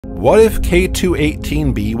What if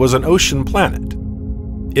K2-18b was an ocean planet?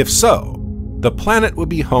 If so, the planet would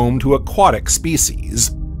be home to aquatic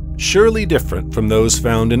species, surely different from those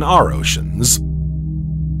found in our oceans.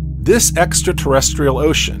 This extraterrestrial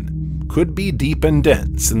ocean could be deep and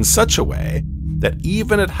dense in such a way that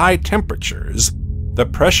even at high temperatures, the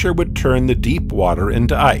pressure would turn the deep water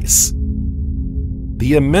into ice.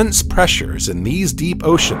 The immense pressures in these deep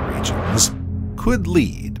ocean regions could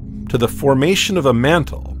lead to the formation of a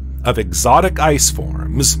mantle of exotic ice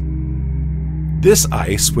forms. This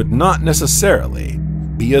ice would not necessarily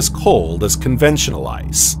be as cold as conventional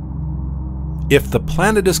ice. If the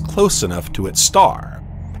planet is close enough to its star,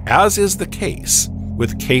 as is the case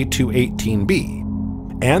with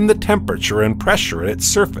K2-18b, and the temperature and pressure at its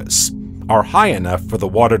surface are high enough for the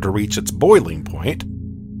water to reach its boiling point,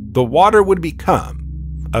 the water would become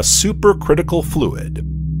a supercritical fluid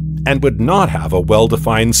and would not have a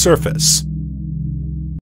well-defined surface.